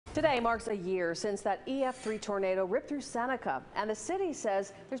Today marks a year since that EF-3 tornado ripped through Seneca, and the city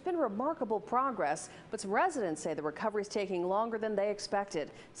says there's been remarkable progress, but some residents say the recovery is taking longer than they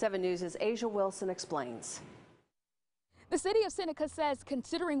expected. 7 News' Asia Wilson explains. The city of Seneca says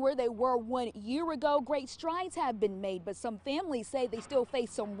considering where they were 1 year ago, great strides have been made, but some families say they still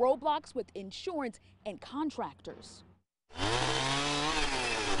face some roadblocks with insurance and contractors.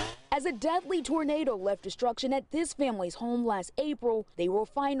 As a deadly tornado left destruction at this family's home last April, they were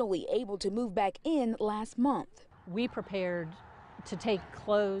finally able to move back in last month. We prepared to take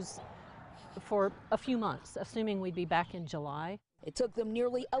clothes for a few months, assuming we'd be back in July. It took them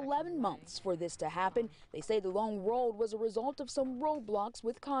nearly 11 months for this to happen. They say the long road was a result of some roadblocks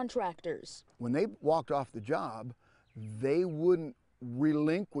with contractors. When they walked off the job, they wouldn't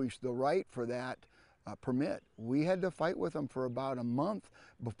relinquish the right for that permit. We had to fight with them for about a month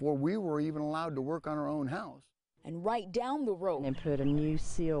before we were even allowed to work on our own house. And right down the road, and put a new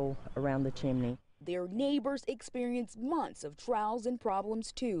seal around the chimney. Their neighbors experienced months of trials and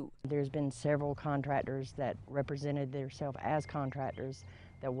problems too. There's been several contractors that represented themselves as contractors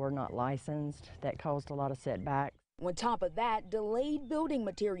that were not licensed, that caused a lot of setbacks. On top of that, delayed building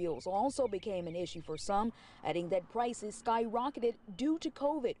materials also became an issue for some, adding that prices skyrocketed due to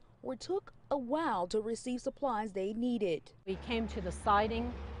COVID or took a while to receive supplies they needed. We came to the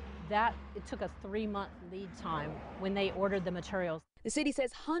siding. It took a 3-month lead time when they ordered the materials. The city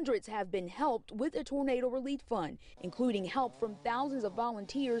says hundreds have been helped with a tornado relief fund, including help from thousands of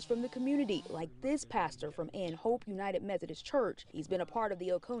volunteers from the community, like this pastor from Ann Hope United Methodist Church. He's been a part of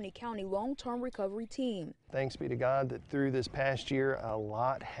the Oconee County long-term recovery team. Thanks be to God that through this past year, a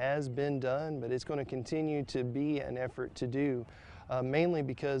lot has been done, but it's going to continue to be an effort to do. Mainly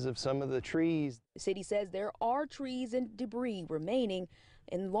because of some of the trees. The city says there are trees and debris remaining,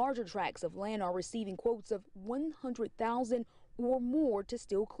 and larger tracts of land are receiving quotes of $100,000 or more to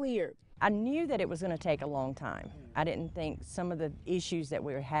still clear. I knew that it was going to take a long time. I didn't think some of the issues that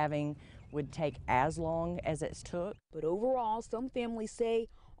we were having would take as long as it's took. But overall, some families say,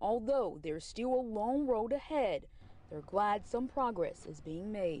 although there's still a long road ahead, they're glad some progress is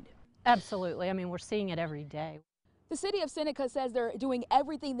being made. Absolutely. I mean, we're seeing it every day. The city of Seneca says they're doing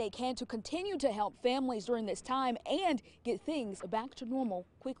everything they can to continue to help families during this time and get things back to normal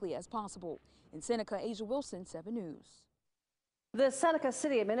quickly as possible. In Seneca, Asia Wilson, 7 News. The Seneca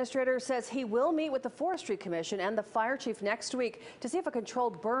City Administrator says he will meet with the Forestry Commission and the fire chief next week to see if a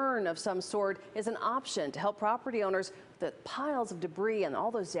controlled burn of some sort is an option to help property owners with the piles of debris and all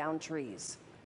those downed trees.